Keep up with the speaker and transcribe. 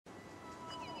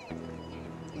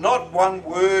Not one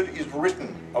word is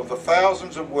written of the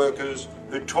thousands of workers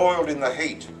who toiled in the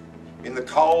heat, in the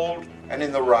cold and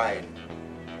in the rain,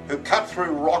 who cut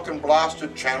through rock and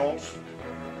blasted channels,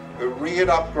 who reared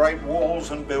up great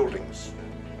walls and buildings.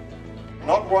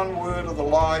 Not one word of the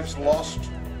lives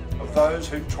lost of those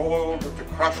who toiled with the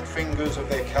crushed fingers of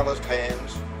their calloused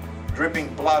hands,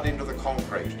 dripping blood into the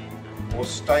concrete or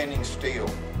staining steel.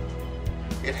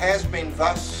 It has been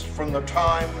thus from the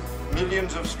time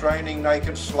millions of straining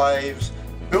naked slaves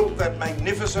built that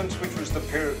magnificence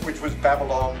which was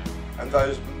Babylon, and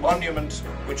those monuments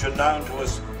which are known to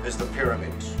us as the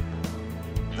pyramids.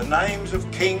 The names of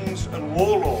kings and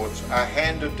warlords are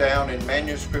handed down in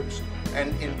manuscripts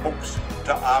and in books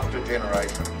to after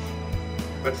generations.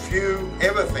 But few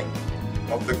ever think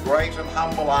of the great and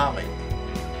humble army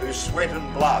whose sweat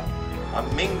and blood are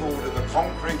mingled in the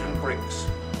concrete and bricks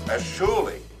as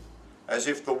surely as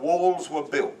if the walls were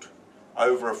built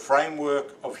over a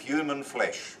framework of human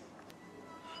flesh.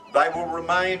 They will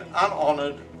remain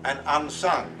unhonoured and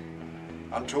unsung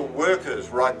until workers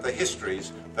write the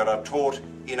histories that are taught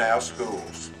in our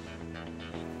schools.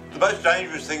 The most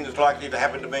dangerous thing that's likely to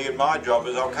happen to me in my job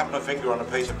is I'll cut my finger on a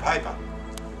piece of paper.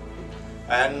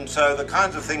 And so the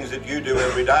kinds of things that you do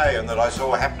every day and that I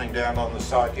saw happening down on the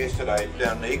site yesterday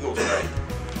down Eagle Street,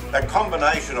 that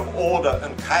combination of order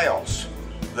and chaos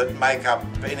that make up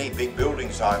any big building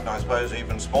site, and I suppose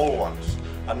even small ones,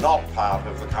 are not part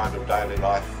of the kind of daily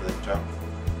life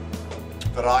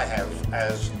that I have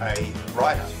as a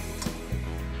writer.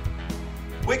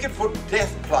 We could put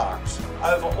death plaques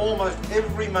over almost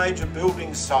every major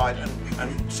building site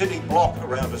and city block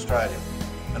around Australia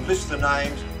and list the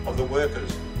names of the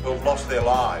workers who have lost their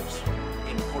lives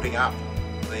in putting up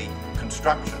the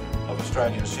construction of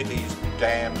Australian cities,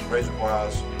 dams,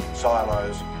 reservoirs,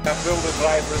 silos. Our builders,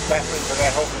 labourers battling for their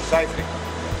health and safety.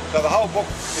 So the whole book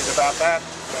is about that.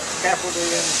 Scaffolding,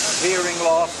 hearing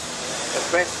loss,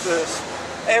 asbestos,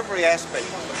 every aspect.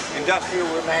 Industrial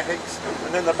romantics,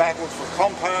 and then the battles for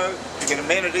compo, to get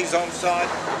amenities on site.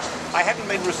 I hadn't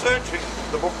been researching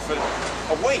the book for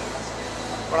a week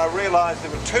when I realised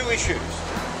there were two issues.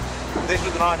 This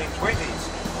was the 1920s.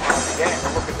 I began to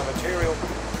look at the material.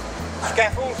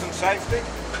 Scaffolds and safety,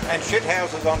 and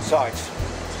shithouses on sites.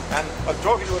 And I was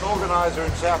talking to an organiser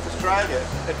in South Australia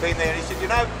who'd been there, and he said, you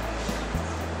know,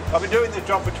 I've been doing this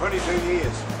job for 22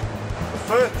 years. The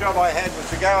first job I had was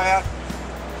to go out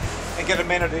and get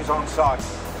amenities on site.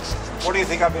 What do you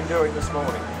think I've been doing this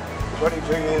morning? 22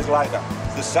 years later,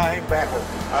 the same battle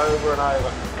over and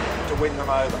over to win them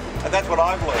over. And that's what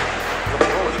I've learned from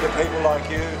talking to people like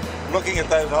you, looking at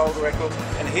those old records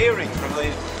and hearing from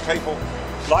these people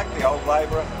like the old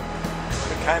labourer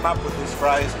who came up with this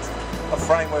phrase, a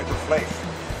framework of flesh.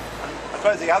 And I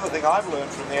suppose the other thing I've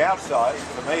learned from the outside,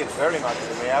 for me it's very much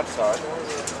from the outside,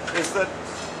 is that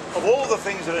of all the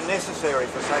things that are necessary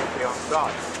for safety on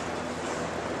site,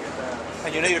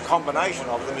 and you need a combination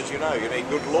of them, as you know. You need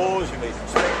good laws, you need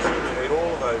inspections, you need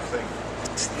all of those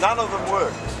things. None of them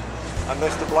works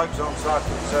unless the blokes on site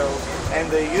themselves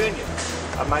and their unions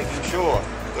are making sure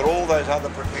that all those other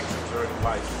protections are in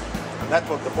place. And that's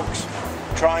what the book's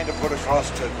trying to put across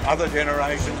to other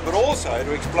generations, but also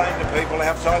to explain to people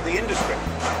outside the industry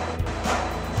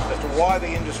as to why the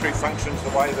industry functions the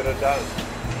way that it does,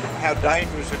 how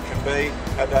dangerous it can be,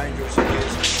 how dangerous it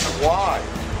is, and why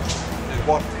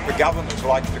what the government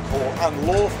likes to call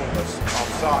unlawfulness on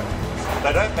site.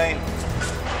 They don't mean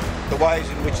the ways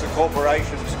in which the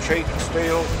corporations cheat and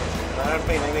steal. They don't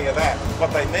mean any of that.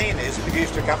 What they mean is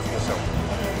abuse to cut for yourself.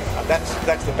 And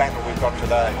that's the battle we've got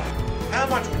today. How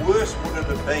much worse would it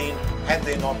have been had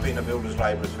there not been a Builders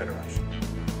Labourers Federation?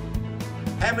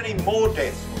 How many more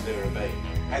deaths would there have been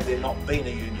had there not been a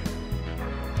union?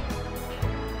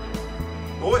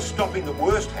 We're always stopping the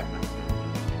worst happening.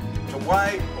 It's a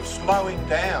way of slowing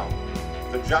down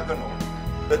the juggernaut.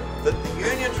 But the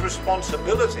union's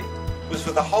responsibility was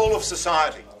for the whole of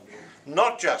society,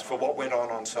 not just for what went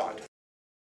on site.